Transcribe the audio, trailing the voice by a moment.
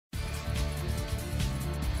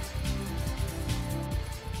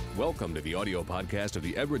Welcome to the audio podcast of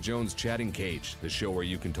the Edward Jones Chatting Cage, the show where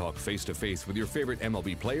you can talk face-to-face with your favorite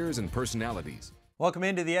MLB players and personalities. Welcome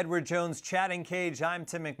into the Edward Jones Chatting Cage. I'm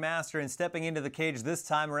Tim McMaster, and stepping into the cage this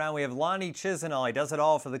time around, we have Lonnie Chisenhall. He does it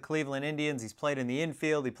all for the Cleveland Indians. He's played in the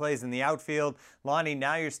infield. He plays in the outfield. Lonnie,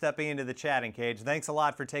 now you're stepping into the Chatting Cage. Thanks a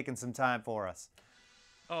lot for taking some time for us.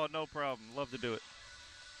 Oh, no problem. Love to do it.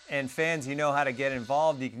 And fans, you know how to get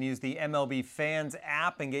involved. You can use the MLB Fans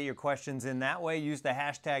app and get your questions in that way. Use the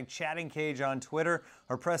hashtag #ChattingCage on Twitter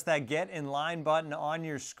or press that Get in Line button on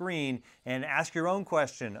your screen and ask your own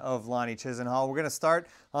question of Lonnie Chisenhall. We're going to start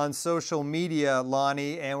on social media,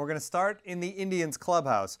 Lonnie, and we're going to start in the Indians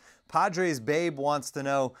clubhouse. Padres Babe wants to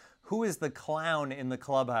know, who is the clown in the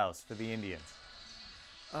clubhouse for the Indians?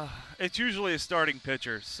 It's usually a starting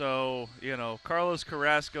pitcher. So, Carlos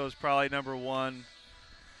Carrasco is probably number one.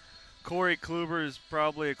 Corey Kluber is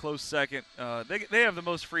probably a close second. They have the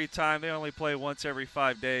most free time. They only play once every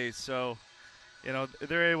 5 days. So,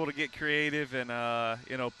 they're able to get creative and,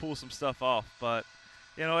 pull some stuff off. But,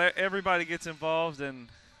 everybody gets involved, and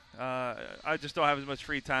I just don't have as much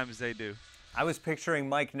free time as they do. I was picturing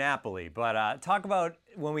Mike Napoli, but talk about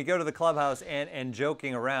when we go to the clubhouse and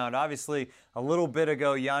joking around. Obviously, a little bit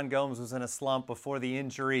ago, Yan Gomes was in a slump before the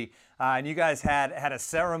injury, and you guys had a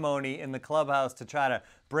ceremony in the clubhouse to try to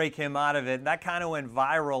break him out of it. And that kind of went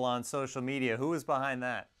viral on social media. Who was behind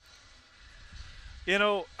that?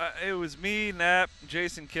 It was me, Nap,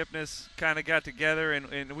 Jason Kipnis kind of got together,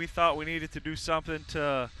 and we thought we needed to do something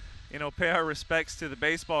to pay our respects to the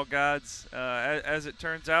baseball gods. As it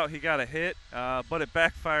turns out, he got a hit, but it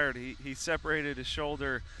backfired. He separated his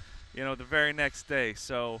shoulder, the very next day.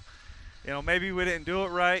 So, maybe we didn't do it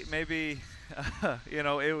right. Maybe,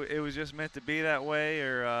 it was just meant to be that way,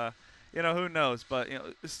 or, who knows. But,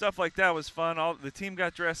 stuff like that was fun. The team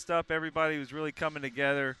got dressed up. Everybody was really coming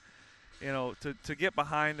together, to get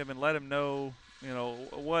behind him and let him know,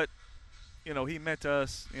 what, he meant to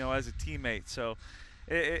us, as a teammate. So,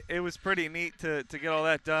 it was pretty neat to get all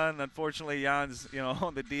that done. Unfortunately, Jan's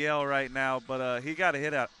on the DL right now, but he got a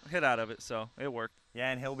hit out of it, so it worked. Yeah,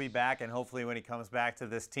 and he'll be back, and hopefully when he comes back to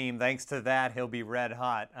this team, thanks to that, he'll be red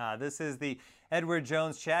hot. This is the Edward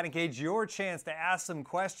Jones Chatting Cage, your chance to ask some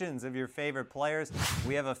questions of your favorite players.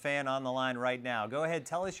 We have a fan on the line right now. Go ahead,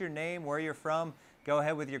 tell us your name, where you're from. Go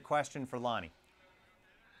ahead with your question for Lonnie.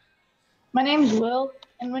 My name's Will,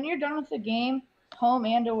 and when you're done with the game, home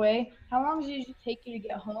and away, how long does it usually take you to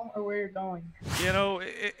get home or where you're going?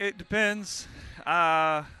 It depends.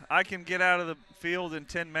 I can get out of the field in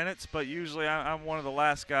 10 minutes, but usually I'm one of the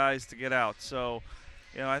last guys to get out. So,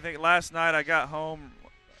 I think last night I got home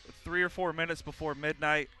 3 or 4 minutes before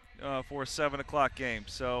midnight for a 7 o'clock game.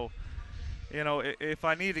 So, if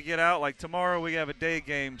I need to get out, like tomorrow we have a day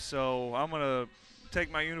game, so I'm going to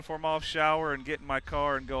take my uniform off, shower, and get in my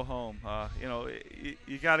car and go home.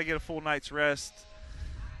 You got to get a full night's rest,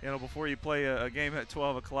 before you play a game at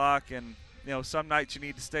 12 o'clock. And, some nights you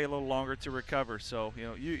need to stay a little longer to recover. So,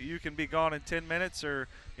 you can be gone in 10 minutes or,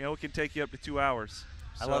 it can take you up to 2 hours.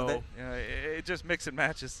 I love that. It just mix and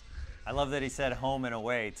matches. I love that he said home and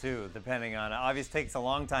away too, depending on. Obviously, takes a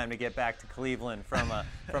long time to get back to Cleveland from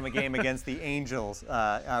a game against the Angels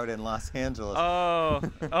out in Los Angeles.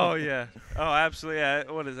 Oh yeah. Oh, absolutely. Yeah.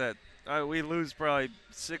 What is that? We lose probably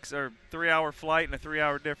 3-hour flight and a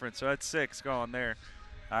 3-hour difference, so that's 6 gone there.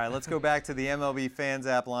 All right, let's go back to the MLB Fans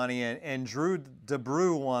app, Lonnie, and Drew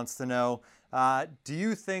DeBrew wants to know, do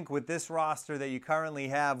you think with this roster that you currently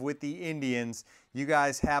have with the Indians, you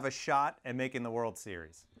guys have a shot at making the World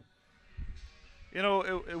Series?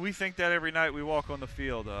 We think that every night we walk on the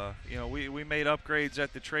field. We made upgrades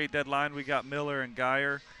at the trade deadline. We got Miller and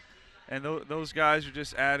Geyer, and those guys are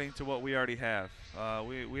just adding to what we already have.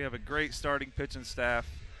 We have a great starting pitching staff.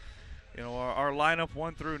 Our lineup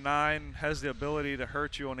 1 through 9 has the ability to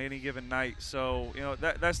hurt you on any given night. So,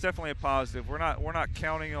 that's definitely a positive. We're not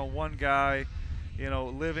counting on one guy,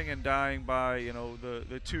 living and dying by,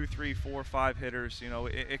 the 2, 3, 4, 5 hitters.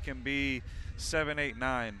 It can be 7, 8,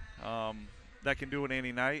 9. That can do it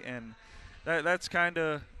any night, and that's kind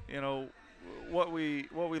of what we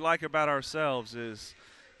like about ourselves is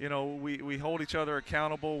we hold each other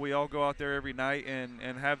accountable. We all go out there every night and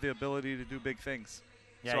have the ability to do big things.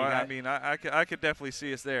 Yeah, so I could definitely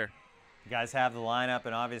see us there. You guys have the lineup,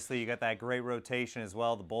 and obviously you got that great rotation as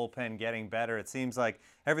well, the bullpen getting better. It seems like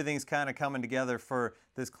everything's kind of coming together for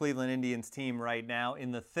this Cleveland Indians team right now.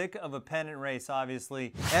 In the thick of a pennant race,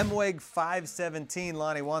 obviously. MWEG 517,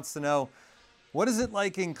 Lonnie wants to know, what is it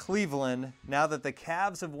like in Cleveland now that the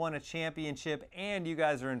Cavs have won a championship and you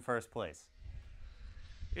guys are in first place?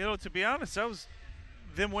 To be honest, that was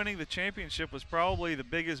them winning the championship was probably the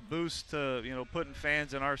biggest boost to, putting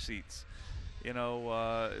fans in our seats.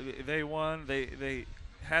 They won. They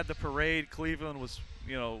had the parade. Cleveland was,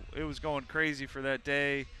 it was going crazy for that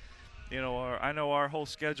day. I know our whole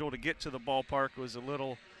schedule to get to the ballpark was a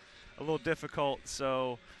little difficult.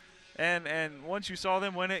 So, and once you saw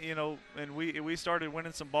them win it, and we started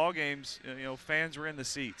winning some ball games, fans were in the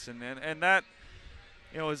seats, and that,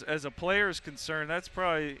 as a player is concerned, that's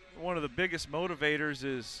probably one of the biggest motivators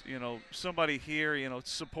is, somebody here,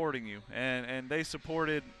 supporting you, and they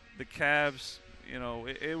supported the Cavs.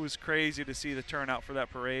 It was crazy to see the turnout for that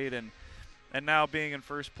parade, and now being in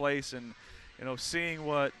first place, and seeing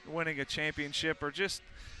what winning a championship or just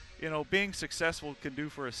being successful can do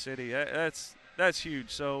for a city. That's huge.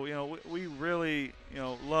 So we really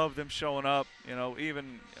love them showing up.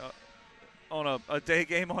 Even on a day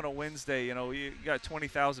game on a Wednesday, you got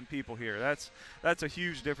 20,000 people here. That's a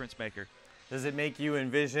huge difference maker. Does it make you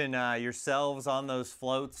envision yourselves on those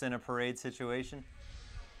floats in a parade situation?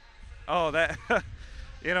 Oh, that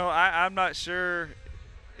I'm not sure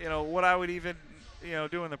what I would even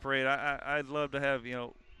do in the parade. I'd love to have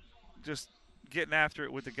just getting after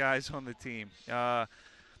it with the guys on the team.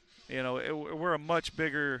 We're a much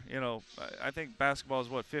bigger, I think basketball is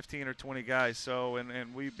 15 or 20 guys. So,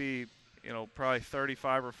 and we'd be, probably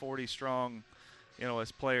 35 or 40 strong,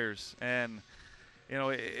 as players. And,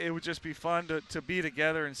 it would just be fun to be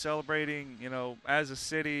together and celebrating, as a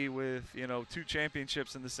city with, 2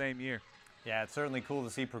 championships in the same year. Yeah, it's certainly cool to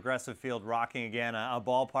see Progressive Field rocking again. A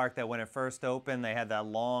ballpark that when it first opened, they had that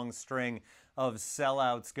long string of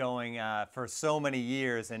sellouts going for so many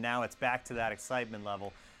years, and now it's back to that excitement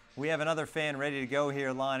level. We have another fan ready to go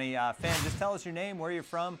here, Lonnie. Fan, just tell us your name, where you're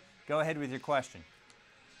from. Go ahead with your question.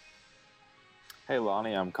 Hey,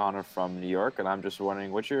 Lonnie, I'm Connor from New York, and I'm just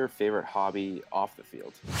wondering, what's your favorite hobby off the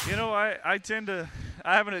field? I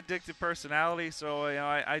have an addictive personality, so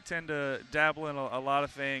I tend to dabble in a lot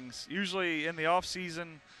of things. Usually in the off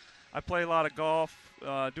season, I play a lot of golf,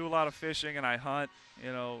 do a lot of fishing, and I hunt.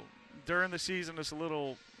 During the season, it's a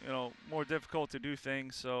little more difficult to do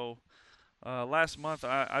things. So last month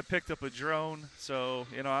I picked up a drone, so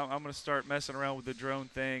I'm going to start messing around with the drone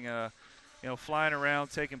thing. Flying around,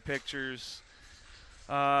 taking pictures.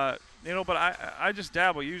 But I just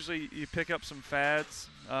dabble. Usually you pick up some fads.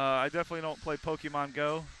 I definitely don't play Pokemon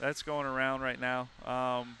Go. That's going around right now.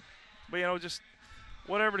 But just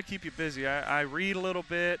whatever to keep you busy. I read a little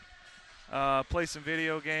bit, play some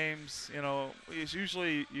video games. It's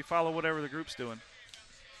usually you follow whatever the group's doing.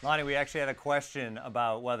 Lonnie, we actually had a question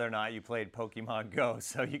about whether or not you played Pokemon Go,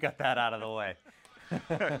 so you got that out of the way.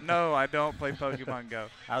 No, I don't play Pokemon Go.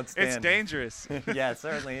 Outstanding. It's dangerous. Yeah, it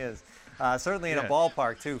certainly is. Certainly in a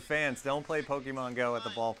ballpark, too. Fans, don't play Pokemon Go at the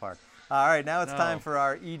ballpark. All right, now it's time for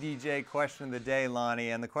our EDJ question of the day, Lonnie.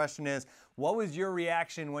 And the question is, what was your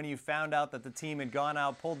reaction when you found out that the team had gone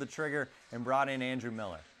out, pulled the trigger, and brought in Andrew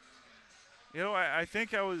Miller? I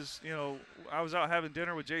think I was out having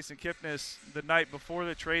dinner with Jason Kipnis the night before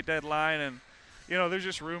the trade deadline, and there's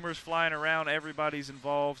just rumors flying around. Everybody's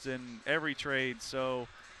involved in every trade. So,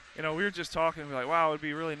 we were just talking. We're like, wow, it would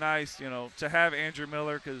be really nice, to have Andrew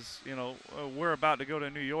Miller because, we're about to go to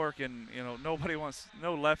New York and, no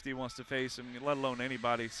lefty wants to face him, let alone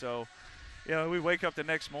anybody. So, we wake up the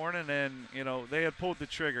next morning and, they had pulled the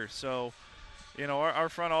trigger. So, our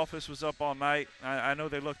front office was up all night. I know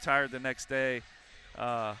they looked tired the next day.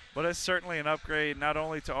 But it's certainly an upgrade, not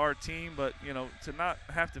only to our team, but, to not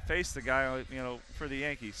have to face the guy, for the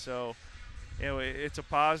Yankees. So, it's a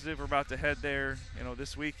positive. We're about to head there,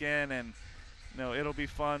 this weekend, and, it'll be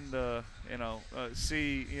fun to,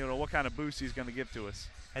 see, what kind of boost he's going to give to us.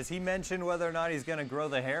 Has he mentioned whether or not he's going to grow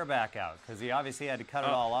the hair back out? Because he obviously had to cut it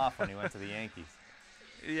all off when he went to the Yankees.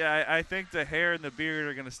 Yeah, I think the hair and the beard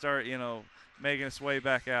are going to start, making its way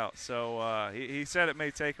back out. So he said it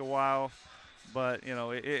may take a while, but,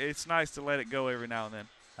 it's nice to let it go every now and then.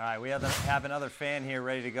 All right, we have another fan here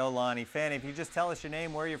ready to go, Lonnie. Fan, if you just tell us your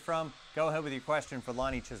name, where you're from, go ahead with your question for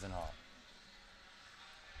Lonnie Chisenhall.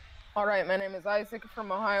 All right, my name is Isaac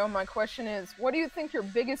from Ohio. My question is, what do you think your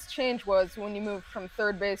biggest change was when you moved from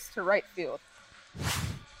third base to right field?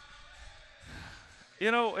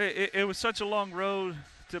 It was such a long road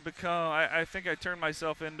to become. I think I turned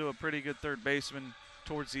myself into a pretty good third baseman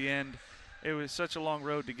towards the end. It was such a long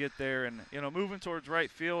road to get there, and moving towards right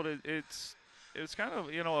field, it's kind of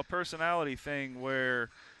a personality thing where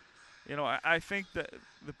I think that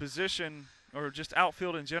the position or just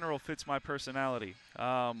outfield in general fits my personality.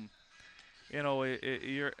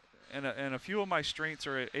 You're and a few of my strengths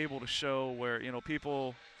are able to show where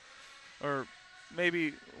people or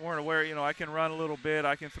maybe weren't aware, I can run a little bit,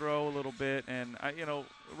 I can throw a little bit, and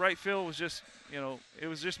right field was just, it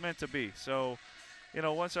was just meant to be. So,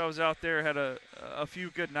 once I was out there, had a few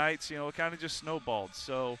good nights, it kind of just snowballed.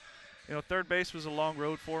 So, third base was a long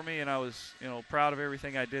road for me, and I was, proud of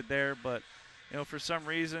everything I did there. But, for some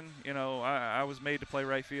reason, I was made to play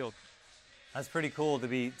right field. That's pretty cool to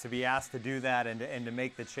be asked to do that and to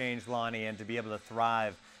make the change, Lonnie, and to be able to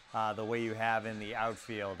thrive the way you have in the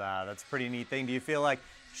outfield. That's a pretty neat thing. Do you feel like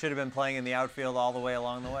you should have been playing in the outfield all the way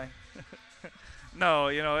along the way? No,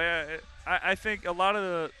 I think a lot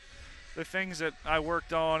of the things that I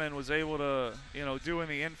worked on and was able to, do in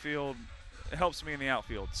the infield helps me in the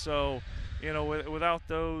outfield. So, without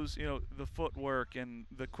those, the footwork and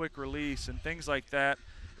the quick release and things like that,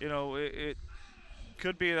 it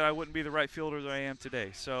could be that I wouldn't be the right fielder that I am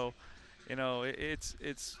today. So, I'm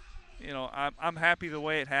happy the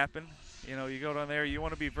way it happened. You go down there, you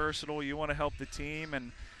want to be versatile, you want to help the team,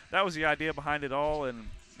 and that was the idea behind it all. And,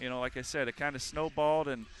 like I said, it kind of snowballed,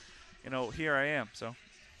 and, here I am. So.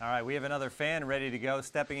 All right, we have another fan ready to go,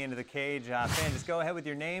 stepping into the cage. Fan, just go ahead with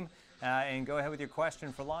your name and go ahead with your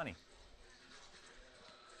question for Lonnie.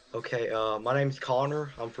 Okay, my name's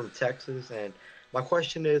Connor. I'm from Texas, and my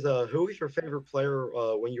question is, who was your favorite player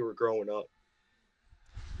when you were growing up?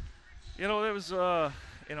 It was, the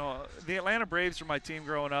Atlanta Braves were my team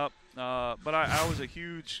growing up, but I was a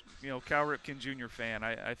huge, Cal Ripken Jr. fan.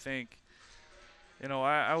 I think,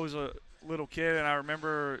 I was a little kid, and I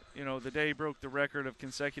remember, the day he broke the record of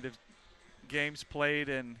consecutive games played,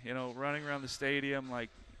 and, running around the stadium, like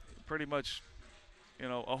pretty much,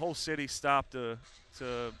 a whole city stopped to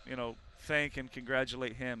thank and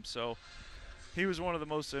congratulate him. So he was one of the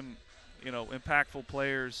most, impactful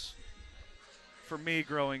players for me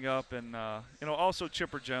growing up. And, also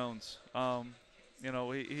Chipper Jones.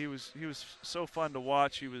 He was so fun to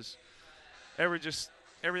watch. He was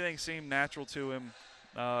everything seemed natural to him.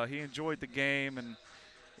 He enjoyed the game, and,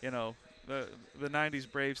 the 90s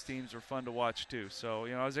Braves teams were fun to watch too. So,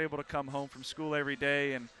 I was able to come home from school every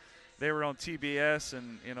day, and they were on TBS,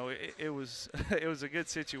 and, it was it was a good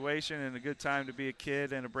situation and a good time to be a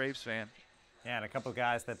kid and a Braves fan. Yeah, and a couple of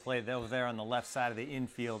guys that played over there on the left side of the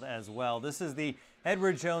infield as well. This is the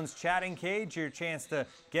Edward Jones Chatting Cage, your chance to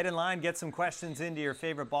get in line, get some questions into your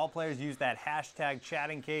favorite ball players. Use that hashtag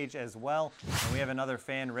Chatting Cage as well. And we have another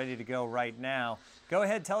fan ready to go right now. Go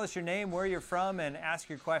ahead, tell us your name, where you're from, and ask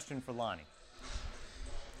your question for Lonnie.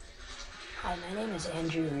 Hi, my name is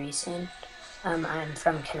Andrew Reeson. I'm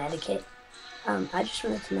from Connecticut. I just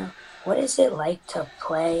wanted to know, what is it like to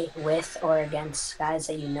play with or against guys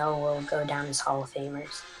that you know will go down as Hall of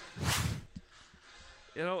Famers?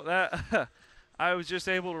 That I was just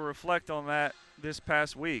able to reflect on that this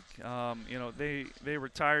past week. They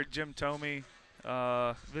retired Jim Thome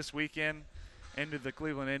this weekend into the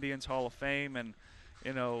Cleveland Indians Hall of Fame, and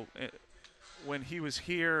when he was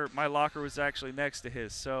here, my locker was actually next to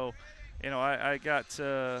his. So, I got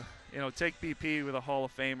to take BP with a Hall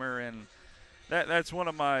of Famer, and that's one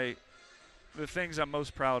of the things I'm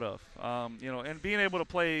most proud of. And being able to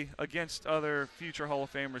play against other future Hall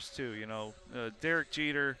of Famers too. Derek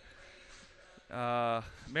Jeter,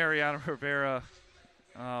 Mariano Rivera.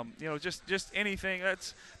 Just anything.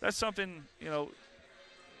 That's something.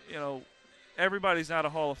 Everybody's not a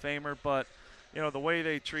Hall of Famer, but the way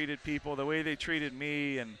they treated people, the way they treated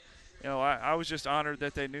me, and I was just honored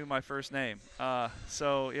that they knew my first name.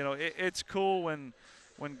 So it's cool when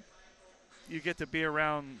you get to be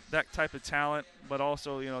around that type of talent, but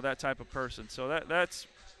also, that type of person. So that's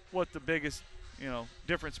what the biggest,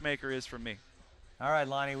 difference maker is for me. All right,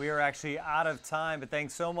 Lonnie, we are actually out of time, but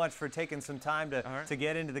thanks so much for taking some time to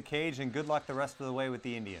get into the cage, and good luck the rest of the way with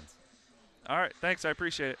the Indians. All right, thanks. I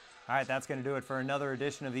appreciate it. All right, that's going to do it for another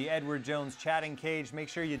edition of the Edward Jones Chatting Cage. Make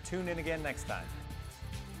sure you tune in again next time.